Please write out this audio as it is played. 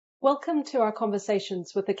Welcome to our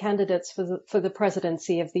conversations with the candidates for the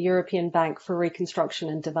presidency of the European Bank for Reconstruction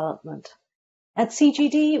and Development. At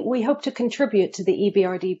CGD, we hope to contribute to the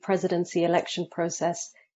EBRD presidency election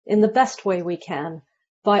process in the best way we can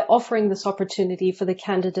by offering this opportunity for the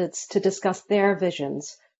candidates to discuss their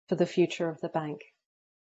visions for the future of the bank.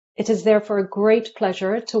 It is therefore a great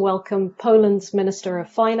pleasure to welcome Poland's Minister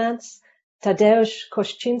of Finance, Tadeusz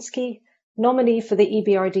Kościński, nominee for the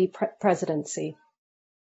EBRD presidency.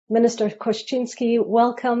 Minister Kościński,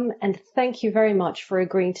 welcome, and thank you very much for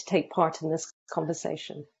agreeing to take part in this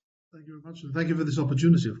conversation. Thank you very much, and thank you for this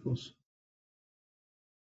opportunity, of course.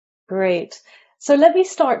 Great. So let me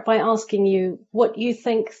start by asking you what you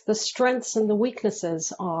think the strengths and the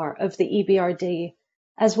weaknesses are of the EBRD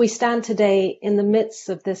as we stand today in the midst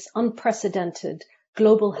of this unprecedented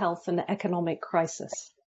global health and economic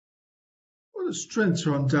crisis. Well, the strengths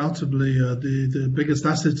are undoubtedly the biggest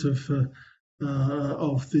asset of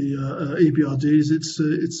the EBRD is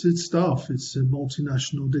its staff. It's a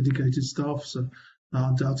multinational, dedicated staff. So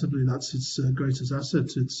undoubtedly, that's its greatest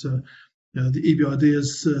asset. It's the EBRD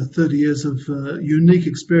has 30 years of unique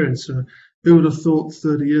experience. Who would have thought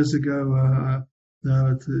 30 years ago,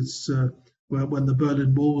 when the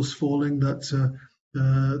Berlin Wall was falling, that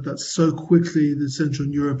so quickly the Central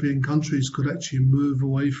European countries could actually move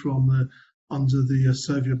away from under the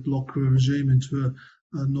Soviet bloc regime into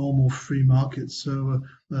a normal free market. So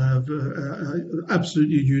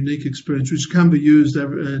absolutely unique experience, which can be used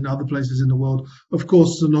in other places in the world. Of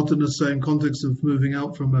course, not in the same context of moving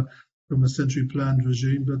out from a centrally planned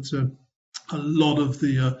regime, but a lot of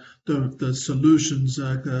the solutions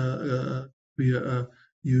be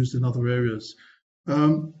used in other areas.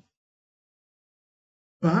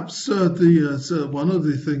 Perhaps one of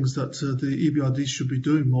the things that the EBRD should be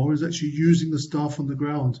doing more is actually using the staff on the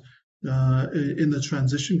ground in the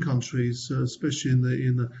transition countries, especially in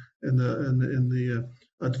the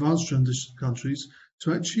advanced transition countries,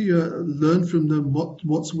 to actually learn from them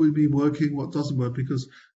what's will be working, what doesn't work. Because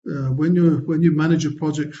when you manage a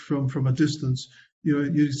project from a distance,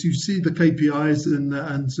 you see the KPIs and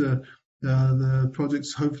the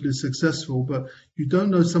project's hopefully successful, but you don't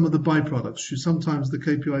know some of the byproducts. Sometimes the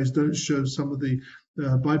KPIs don't show some of the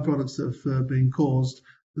byproducts that have been caused.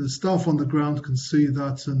 The staff on the ground can see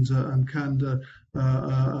that and can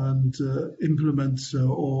implement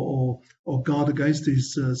or guard against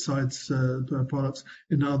these products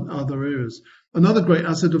in other areas. Another great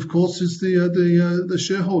asset, of course, is the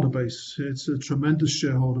shareholder base. It's a tremendous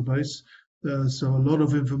shareholder base. So a lot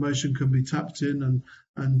of information can be tapped in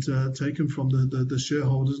and taken from the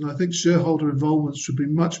shareholders. And I think shareholder involvement should be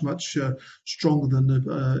much stronger than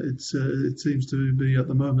it seems to be at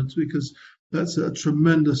the moment, because that's a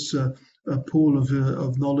tremendous pool of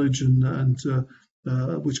knowledge and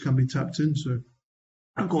which can be tapped into.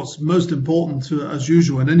 Of course, most important, as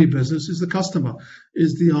usual in any business, is the customer.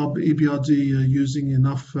 Is the EBRD using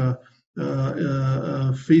enough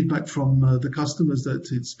feedback from the customers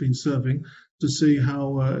that it's been serving to see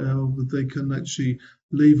how they can actually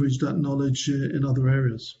leverage that knowledge in other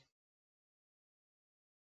areas?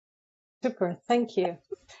 Super, thank you.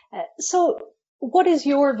 So what is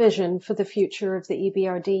your vision for the future of the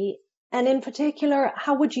EBRD? And in particular,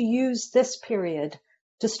 how would you use this period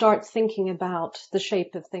to start thinking about the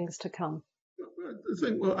shape of things to come? I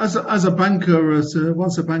think, well, as a banker,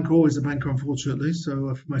 once a banker, always a banker, unfortunately,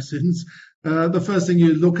 so for my sins, the first thing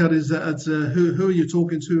you look at is who are you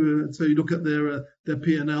talking to? So you look at their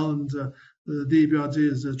P&L, and the EBRD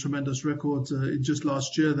has a tremendous record. In just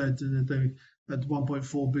last year, they had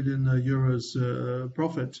 1.4 billion euros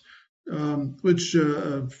profit. Which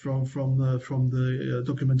from the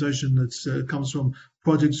documentation that comes from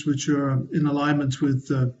projects which are in alignment with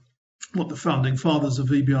what the founding fathers of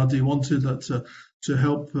EBRD wanted, that to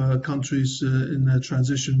help countries in their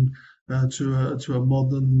transition to a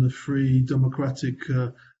modern, free, democratic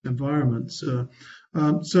environment. So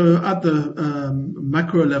at the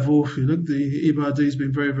macro level, if you look, the EBRD has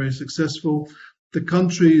been very successful. The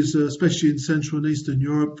countries, especially in Central and Eastern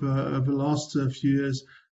Europe, over the last few years,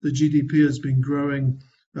 the GDP has been growing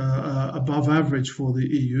above average for the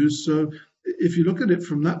EU. So if you look at it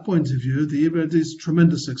from that point of view, the EBRD is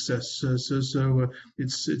tremendous success. It's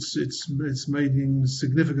making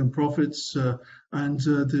significant profits, and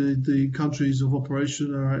the countries of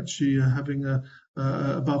operation are actually having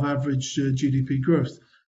above average GDP growth.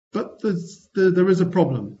 But there is a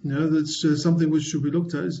problem. That's something which should be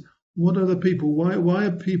looked at. Is what are the people? Why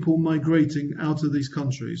are people migrating out of these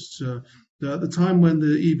countries? At the time when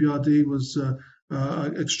the EBRD was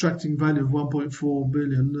extracting value of 1.4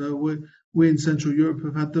 billion, we in Central Europe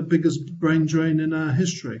have had the biggest brain drain in our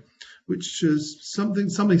history, which is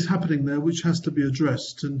something's happening there which has to be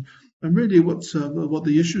addressed. And really what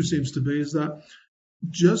the issue seems to be is that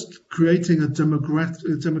just creating a democratic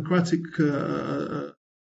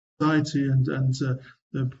society and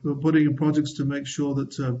putting in projects to make sure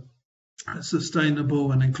that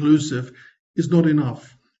sustainable and inclusive is not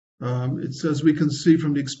enough. It's, as we can see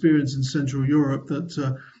from the experience in Central Europe,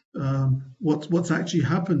 that what's actually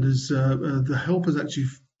happened is the help has actually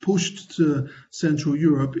pushed Central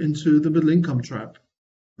Europe into the middle income trap.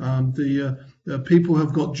 The people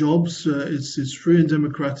have got jobs. It's free and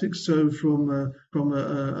democratic. So from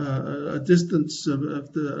a distance of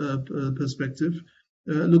the perspective,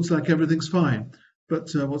 it looks like everything's fine.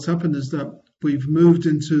 But what's happened is that we've moved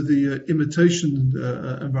into the imitation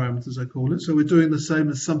environment, as I call it. So we're doing the same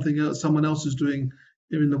as someone else is doing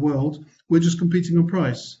here in the world. We're just competing on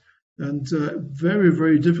price, and very,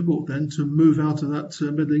 very difficult then to move out of that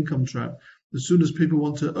middle income trap. As soon as people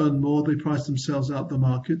want to earn more, they price themselves out the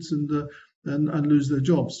markets and lose their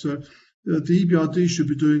jobs. So the EBRD should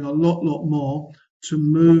be doing a lot more to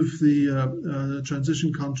move the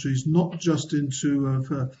transition countries not just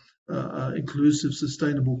into inclusive,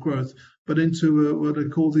 sustainable growth, but into what I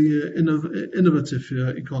call the innovative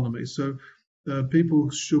economy. So people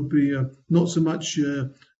should be not so much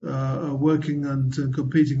working and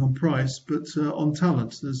competing on price, but on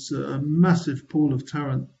talent. There's a massive pool of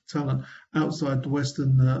talent outside the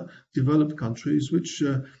Western developed countries, which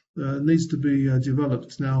needs to be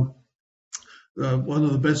developed. Now, one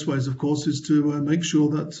of the best ways, of course, is to make sure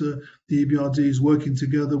that the EBRD is working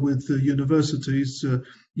together with universities.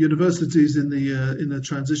 Universities in the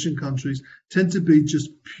transition countries tend to be just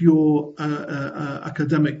pure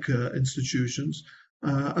academic institutions,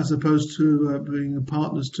 as opposed to being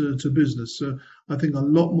partners to business. So I think a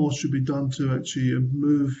lot more should be done to actually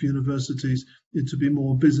move universities into be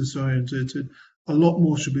more business oriented. A lot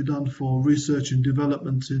more should be done for research and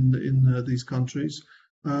development in these countries.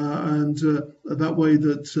 And that way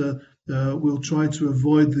that we'll try to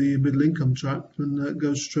avoid the middle income trap and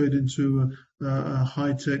go straight into a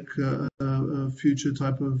high-tech future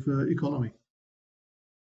type of economy.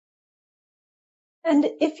 And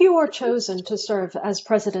if you are chosen to serve as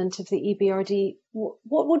president of the EBRD,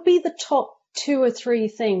 what would be the top 2 or 3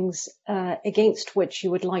 things against which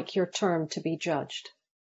you would like your term to be judged?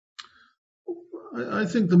 I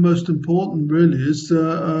think the most important really is in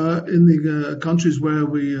the countries where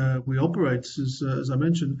we operate, as I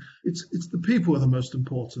mentioned, it's the people are the most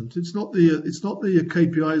important. It's not the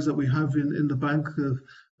KPIs that we have in the bank of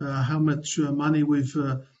how much money we've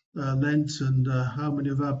lent and how many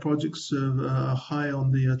of our projects are high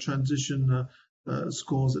on the transition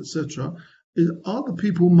scores, etc. Are the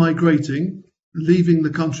people migrating, leaving the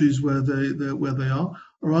countries where they are?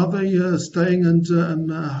 Or are they staying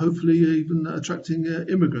and hopefully even attracting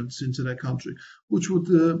immigrants into their country, which would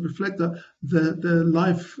reflect that their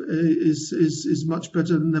life is much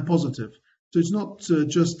better than they're positive. So it's not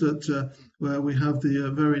just that where we have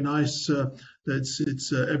the very nice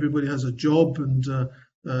it's everybody has a job and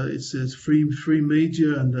it's free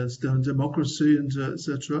media and there's democracy and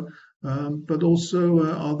etc. But also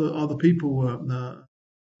are the people.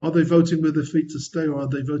 Are they voting with their feet to stay, or are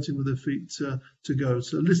they voting with their feet to go?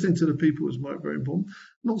 So listening to the people is very important.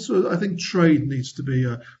 And also, I think trade needs to be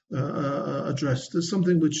addressed. There's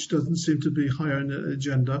something which doesn't seem to be higher in the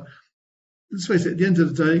agenda. Let's face it, at the end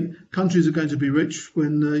of the day, countries are going to be rich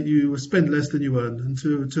when you spend less than you earn. And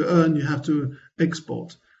to earn, you have to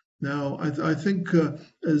export. Now, I think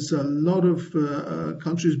there's a lot of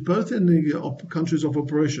countries, both in the countries of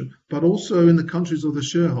operation, but also in the countries of the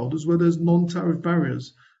shareholders, where there's non-tariff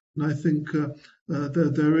barriers. And I think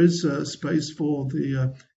there is space for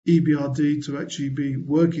the EBRD to actually be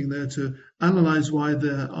working there to analyse why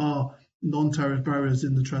there are non-tariff barriers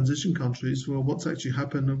in the transition countries, for what's actually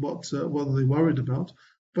happened and what are they worried about,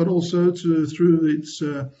 but also through its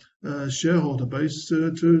shareholder base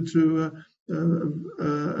to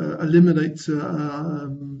eliminate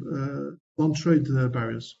non-trade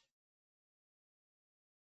barriers.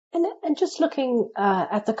 And just looking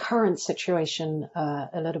at the current situation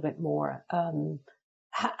a little bit more,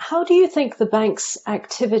 how do you think the bank's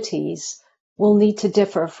activities will need to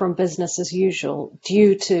differ from business as usual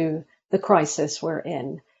due to the crisis we're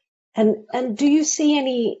in? And do you see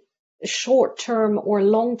any short-term or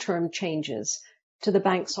long-term changes to the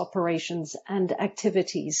bank's operations and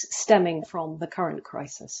activities stemming from the current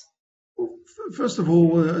crisis? First of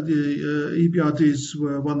all, the EBRD is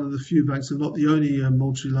one of the few banks, and not the only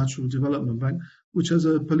multilateral development bank, which has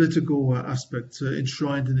a political aspect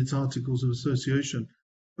enshrined in its articles of association.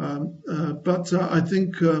 But I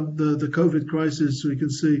think the COVID crisis, we can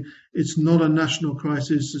see it's not a national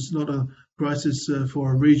crisis. It's not a crisis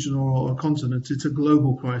for a region or a continent. It's a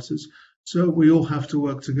global crisis. So we all have to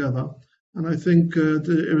work together. And I think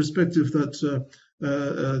irrespective that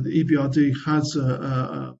the EBRD has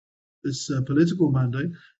this political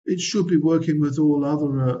mandate, it should be working with all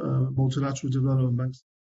other multilateral development banks,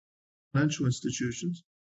 financial institutions.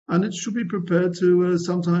 And it should be prepared to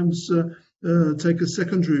sometimes take a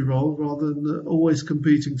secondary role rather than always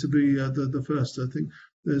competing to be the first. I think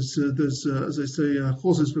there's as I say,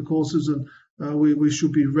 horses for courses, and we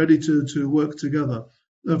should be ready to work together.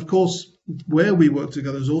 Of course, where we work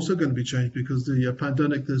together is also going to be changed because the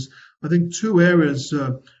pandemic. There's, I think, two or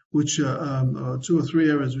three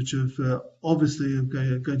areas which have obviously are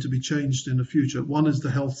going to be changed in the future. One is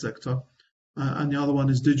the health sector. And the other one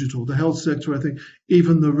is digital. The health sector, I think,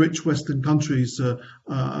 even the rich Western countries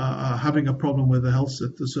are having a problem with the health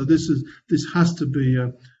sector. So this has to be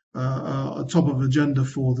a top of agenda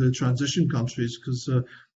for the transition countries because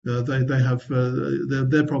they have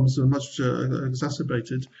their problems are much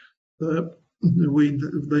exacerbated. We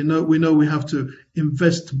know we have to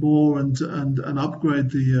invest more and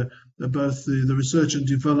upgrade both the research and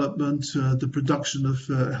development, the production of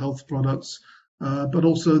health products. But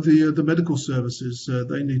also the medical services,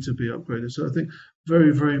 they need to be upgraded. So I think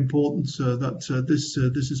very, very important that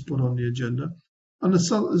this is put on the agenda. And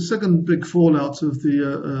the second big fallout of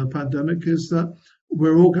the pandemic is that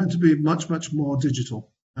we're all going to be much, much more digital.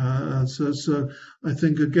 So I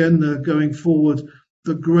think, again, going forward,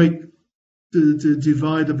 the great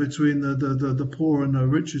divider between the poor and the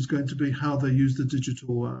rich is going to be how they use the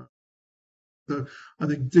digital. So I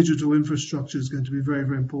think digital infrastructure is going to be very,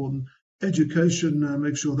 very important. Education,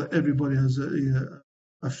 make sure that everybody has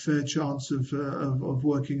a fair chance of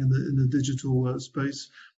working in the digital space.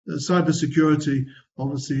 Cybersecurity,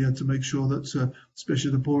 obviously, to make sure that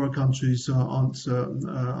especially the poorer countries aren't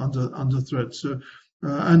under threat. So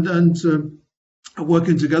and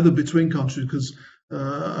working together between countries, because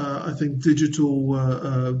I think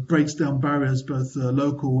digital breaks down barriers, both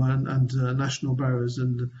local and national barriers,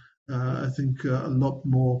 and I think a lot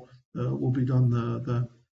more will be done there.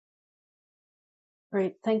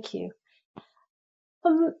 Great, thank you.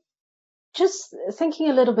 Just thinking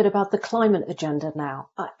a little bit about the climate agenda now,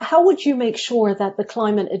 how would you make sure that the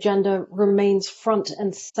climate agenda remains front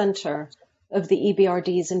and center of the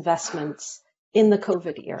EBRD's investments in the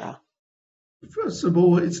COVID era? First of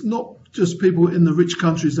all, it's not just people in the rich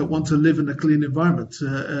countries that want to live in a clean environment.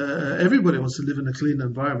 Everybody wants to live in a clean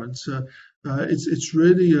environment. It's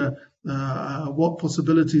really what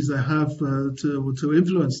possibilities they have to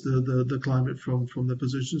influence the climate from their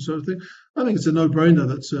position. So I think it's a no-brainer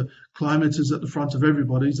that climate is at the front of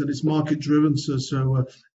everybody's, and it's market-driven. So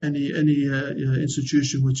any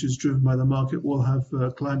institution which is driven by the market will have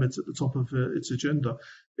climate at the top of its agenda.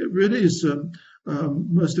 It really is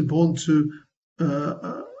most important to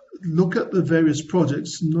look at the various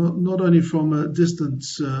projects, not only from a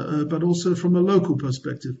distance, but also from a local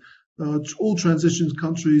perspective. All transition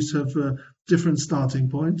countries have different starting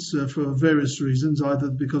points for various reasons, either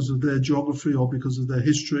because of their geography or because of their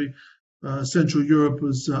history. Central Europe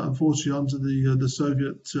was unfortunately under the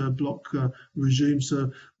Soviet bloc regime,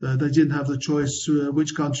 so they didn't have the choice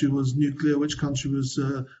which country was nuclear, which country was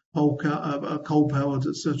coal-powered,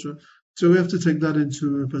 etc. So we have to take that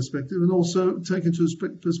into perspective, and also take into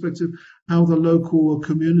perspective how the local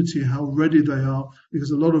community, how ready they are,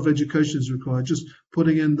 because a lot of education is required. Just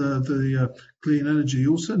putting in the clean energy,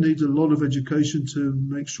 you also need a lot of education to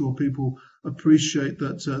make sure people appreciate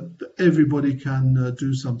that everybody can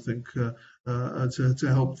do something to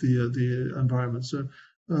help the environment. So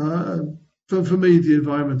for me, the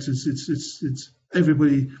environment it's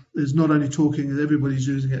everybody is not only talking, everybody's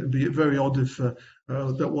using it. It'd be very odd if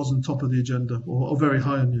that wasn't top of the agenda or very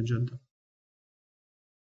high on the agenda.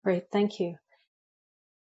 Great, thank you.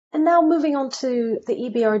 And now moving on to the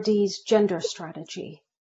EBRD's gender strategy.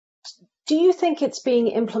 Do you think it's being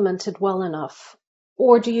implemented well enough?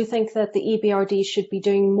 Or do you think that the EBRD should be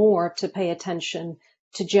doing more to pay attention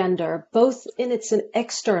to gender, both in its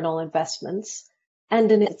external investments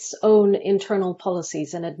and in its own internal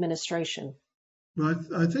policies and administration? Right.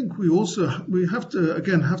 I think we have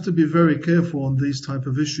to be very careful on these type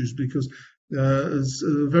of issues, because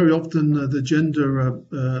very often the gender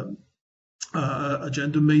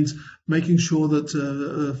agenda means making sure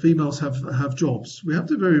that females have jobs. We have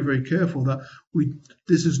to be very, very careful that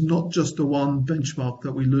this is not just the one benchmark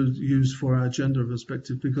that we use for our gender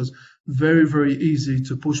perspective, because very, very easy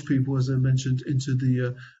to push people, as I mentioned, into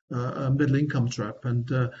the middle income trap.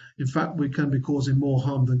 And in fact, we can be causing more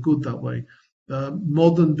harm than good that way.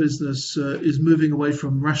 modern business is moving away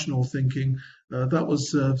from rational thinking. That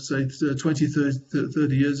was, say, 20,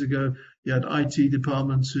 30 years ago. You had IT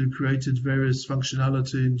departments who created various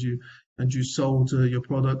functionality, and you sold your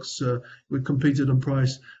products. We competed on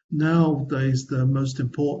price. Nowadays, the most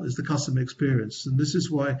important is the customer experience, and this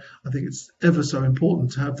is why I think it's ever so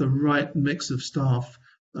important to have the right mix of staff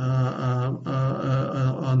on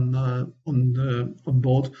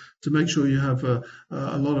board, to make sure you have a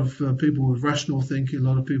lot of people with rational thinking, a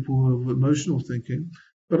lot of people with emotional thinking,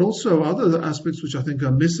 but also other aspects which I think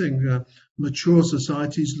are missing. Mature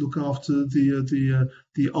societies look after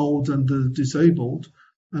the old and the disabled,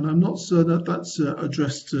 and I'm not certain that that's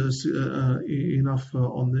addressed enough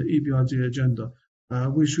on the EBRD agenda.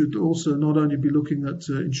 We should also not only be looking at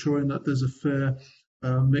ensuring that there's a fair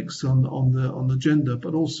mix on the gender,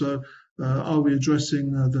 but also are we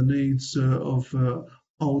addressing the needs of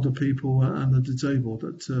older people and the disabled?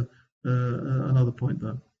 That's another point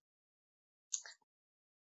there.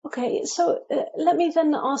 Okay, so let me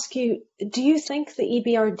then ask you, do you think the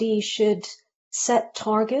EBRD should set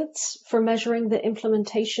targets for measuring the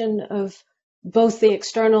implementation of both the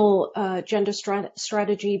external gender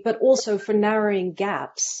strategy, but also for narrowing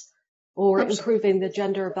gaps or improving the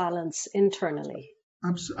gender balance internally?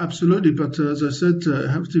 Absolutely, but as I said,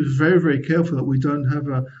 have to be very, very careful that we don't have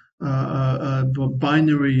a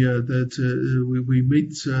binary that we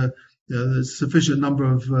meet there's sufficient number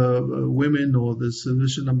of women, or there's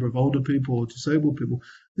sufficient number of older people or disabled people.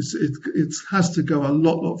 It has to go a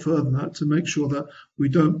lot further than that to make sure that we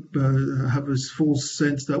don't have this false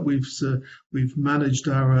sense that we've managed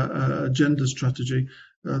our gender strategy.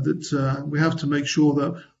 That we have to make sure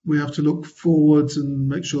that we have to look forwards and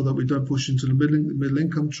make sure that we don't push into the middle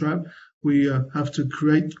income trap. We have to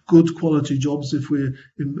create good quality jobs. If we're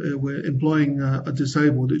employing a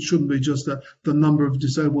disabled, it shouldn't be just the number of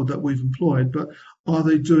disabled that we've employed, but are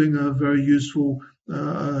they doing a very useful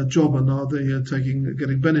job, and are they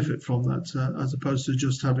getting benefit from that, as opposed to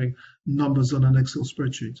just having numbers on an Excel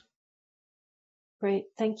spreadsheet. Great,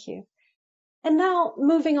 thank you. And now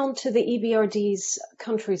moving on to the EBRD's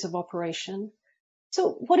countries of operation.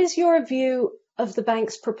 So what is your view of the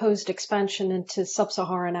bank's proposed expansion into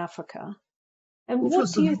sub-Saharan Africa? And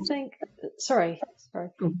what do you think,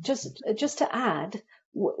 just to add,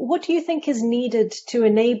 what do you think is needed to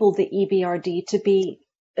enable the EBRD to be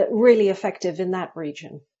really effective in that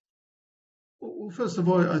region? Well, first of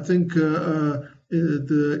all, I think the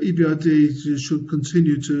EBRD should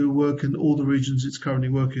continue to work in all the regions it's currently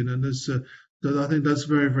working in. I think that's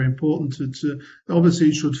very, very important. Obviously,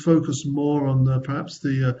 it should focus more on perhaps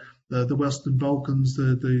the Western Balkans,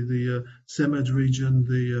 the CEMED region,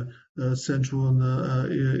 the Central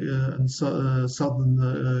and Southern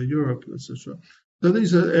Europe, etc. So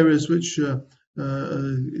these are areas which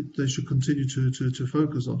they should continue to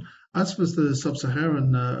focus on. As for the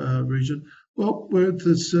Sub-Saharan region, well,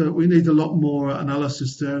 we need a lot more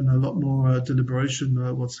analysis there and a lot more deliberation.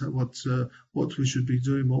 What we should be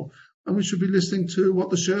doing more. And we should be listening to what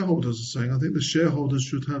the shareholders are saying. I think the shareholders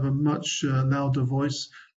should have a much louder voice,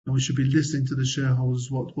 and we should be listening to the shareholders.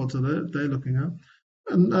 What are they looking at?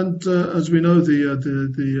 And as we know,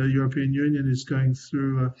 the European Union is going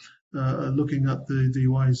through looking at the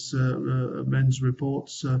wise men's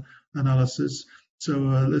reports analysis. So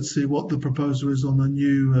let's see what the proposal is on the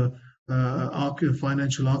new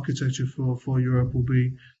financial architecture for Europe will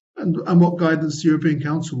be. And what guidance the European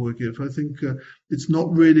Council will give. I think it's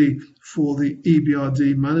not really for the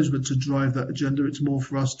EBRD management to drive that agenda. It's more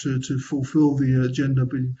for us to fulfill the agenda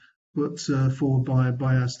being put forward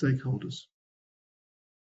by our stakeholders.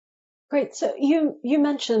 Great. So you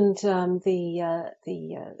mentioned the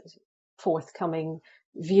forthcoming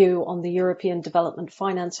view on the European Development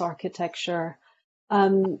Finance Architecture.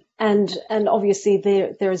 And obviously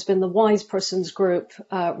there has been the Wise Persons Group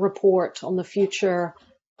report on the future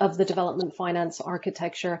of the development finance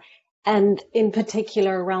architecture, and in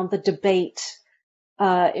particular around the debate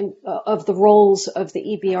of the roles of the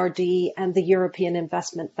EBRD and the European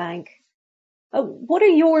Investment Bank. What are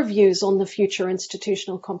your views on the future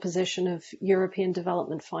institutional composition of European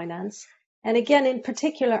development finance? And again, in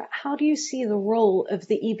particular, how do you see the role of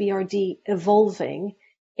the EBRD evolving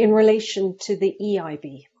in relation to the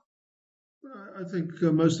EIB? I think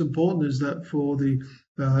most important is that for the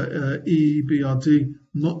EBRD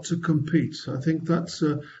not to compete. I think that's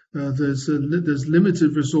there's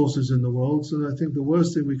limited resources in the world, and I think the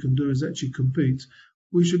worst thing we can do is actually compete.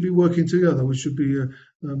 We should be working together. We should be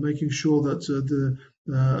making sure that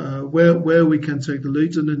where we can take the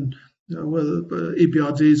lead, and then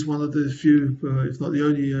EBRD is one of the few, if not the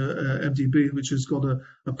only, MDB which has got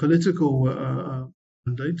a political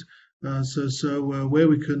mandate. Where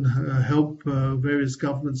we can help various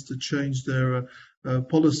governments to change their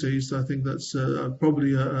policies, I think that's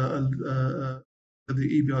probably the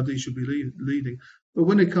EBRD should be leading. But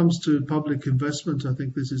when it comes to public investment, I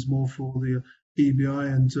think this is more for the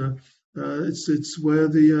EBI, and it's where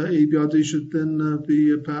the EBRD should then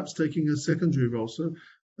be perhaps taking a secondary role. So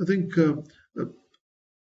I think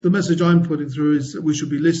the message I'm putting through is that we should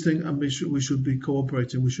be listening and we should be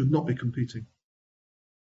cooperating. We should not be competing.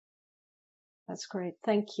 That's great.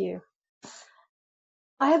 Thank you.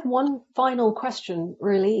 I have one final question,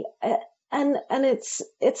 really, and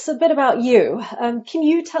it's a bit about you. Can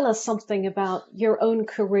you tell us something about your own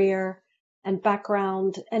career and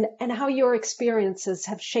background, and how your experiences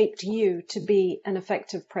have shaped you to be an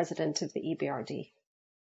effective president of the EBRD?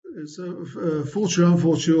 So, fortunate,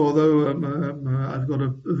 unfortunate, although I've got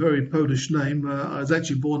a very Polish name, I was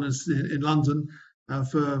actually born in London.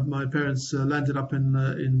 My parents landed up in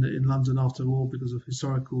London after the war because of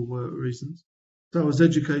historical reasons. So I was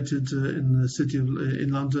educated in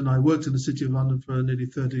London. I worked in the City of London for nearly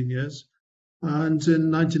 13 years. And in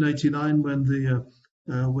 1989, when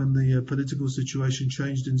the political situation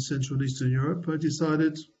changed in Central and Eastern Europe, I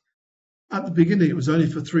decided, at the beginning, it was only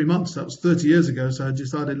for 3 months. That was 30 years ago. So I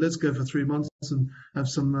decided, let's go for 3 months and have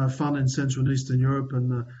some fun in Central and Eastern Europe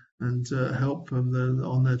and help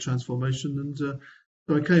on their transformation. And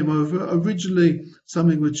so I came over. Originally,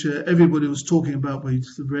 something which everybody was talking about, but you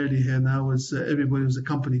rarely hear now, was everybody was a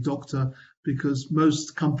company doctor, because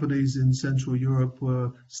most companies in Central Europe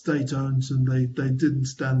were state-owned, and they didn't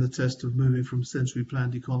stand the test of moving from centrally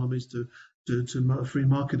planned economies to free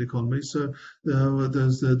market economies. So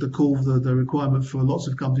there's the requirement for lots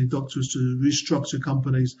of company doctors to restructure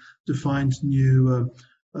companies to find new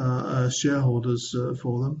shareholders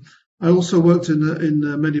for them. I also worked in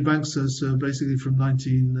many banks, basically from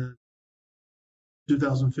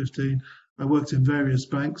 2015. I worked in various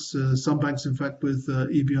banks, some banks, in fact, with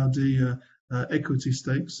EBRD equity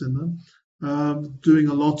stakes in them. Doing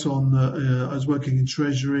a lot on, I was working in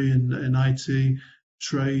treasury, in IT,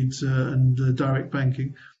 trade, and direct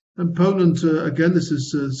banking. And Poland, again, this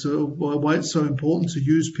is why it's so important to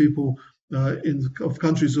use people of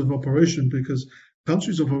countries of operation, because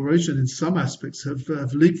countries of operation in some aspects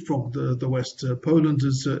have leapfrogged the West. Poland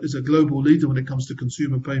is a global leader when it comes to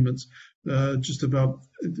consumer payments. Just about,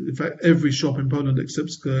 in fact, every shop in Poland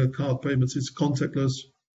accepts card payments. It's contactless.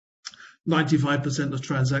 95% of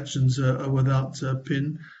transactions are without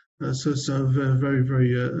PIN. So very,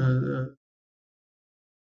 very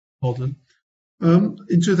modern.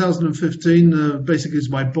 In 2015, basically, as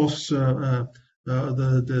my boss,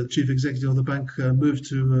 the chief executive of the bank, moved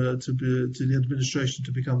to the administration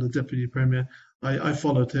to become the deputy premier, I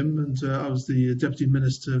followed him, and I was the deputy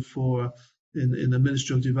minister in the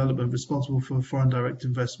Ministry of Development, responsible for foreign direct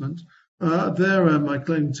investment. My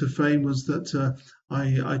claim to fame was that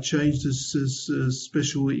I changed this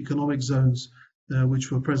special economic zones,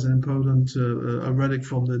 which were present in Poland, a relic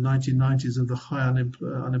from the 1990s of the high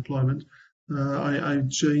unemployment. I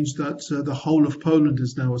changed that. The whole of Poland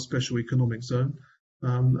is now a special economic zone.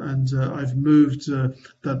 And I've moved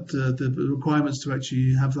that the requirements to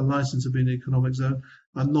actually have the license of being an economic zone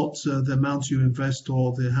are not the amount you invest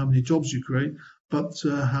or how many jobs you create, but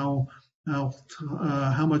how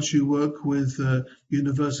much you work with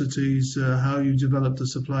universities, how you develop the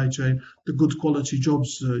supply chain, the good quality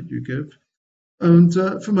jobs you give. And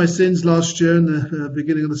for my sins, last year, in the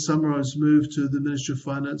beginning of the summer, I was moved to the Ministry of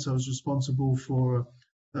Finance. I was responsible for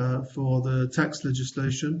the tax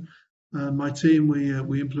legislation. My team,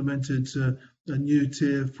 we implemented a new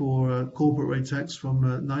tier for corporate rate tax from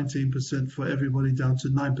 19% for everybody down to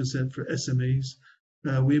 9% for SMEs.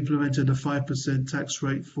 We implemented a 5% tax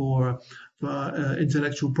rate for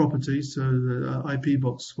intellectual property, so the IP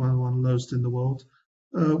box, one of the lowest in the world.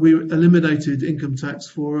 We eliminated income tax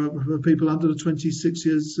for people under 26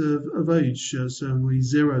 years of age, so we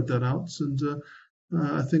zeroed that out. And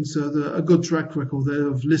I think a good track record there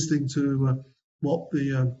of listening to what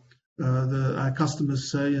our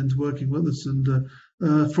customers say and working with us. And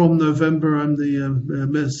from November, I'm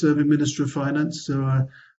the serving Minister of Finance, so I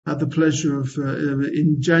had the pleasure of,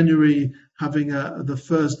 in January, having the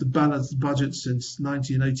first balanced budget since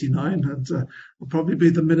 1989, and will probably be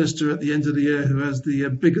the minister at the end of the year who has the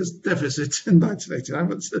biggest deficit in 1989.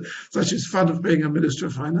 But such is fun of being a Minister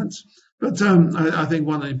of Finance. But I think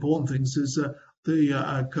one of the important things is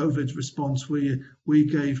the COVID response. We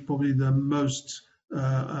gave probably the most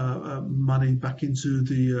money back into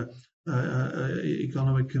the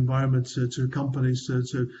economic environment to companies,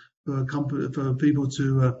 for people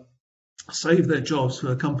to save their jobs,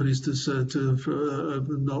 for companies to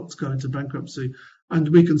not go into bankruptcy. And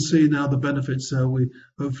we can see now the benefits.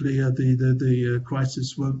 Hopefully the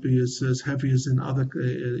crisis won't be as heavy as in other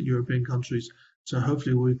European countries. So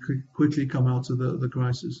hopefully we could quickly come out of the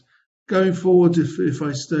crisis. Going forward, if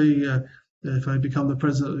I become the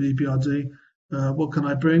president of the EBRD, what can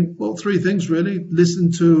I bring? Well, three things really.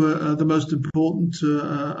 Listen to the most important to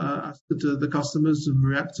the customers and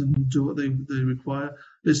react and do what they require.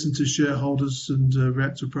 Listen to shareholders and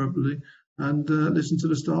react appropriately, and listen to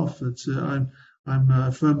the staff. I'm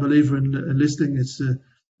a firm believer in listening. It's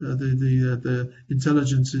the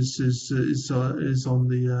intelligence is on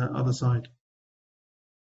the other side.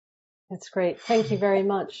 That's great. Thank you very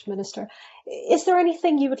much, Minister. Is there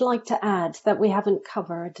anything you would like to add that we haven't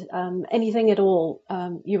covered? Anything at all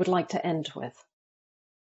you would like to end with?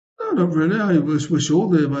 No, not really. I wish all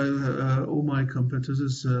my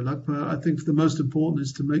competitors luck. But I think the most important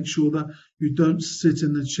is to make sure that you don't sit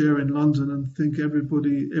in the chair in London and think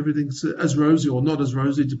everything's as rosy or not as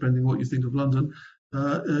rosy, depending what you think of London.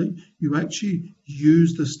 You actually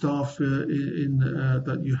use the staff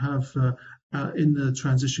that you have in the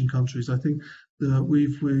transition countries. I think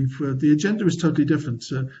the agenda is totally different.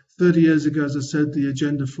 30 years ago, as I said, the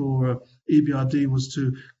agenda for EBRD was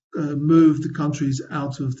to move the countries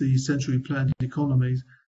out of the centrally planned economies.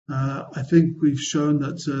 I think we've shown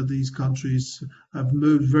that these countries have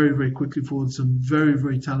moved very, very quickly forward. Some very,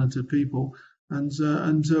 very talented people, and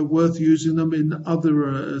worth using them in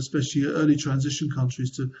other, especially early transition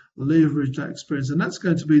countries, to leverage that experience. And that's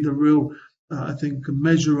going to be the real, I think,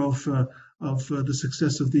 measure of the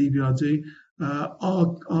success of the EBRD.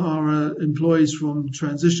 Our employees from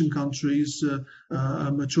transition countries,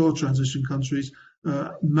 mature transition countries,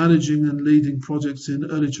 managing and leading projects in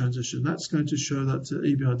early transition. That's going to show that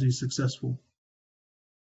EBRD is successful.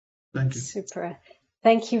 Thank you. Super.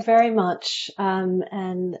 Thank you very much.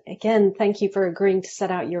 And again, thank you for agreeing to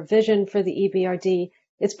set out your vision for the EBRD.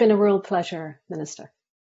 It's been a real pleasure, Minister.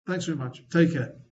 Thanks very much. Take care.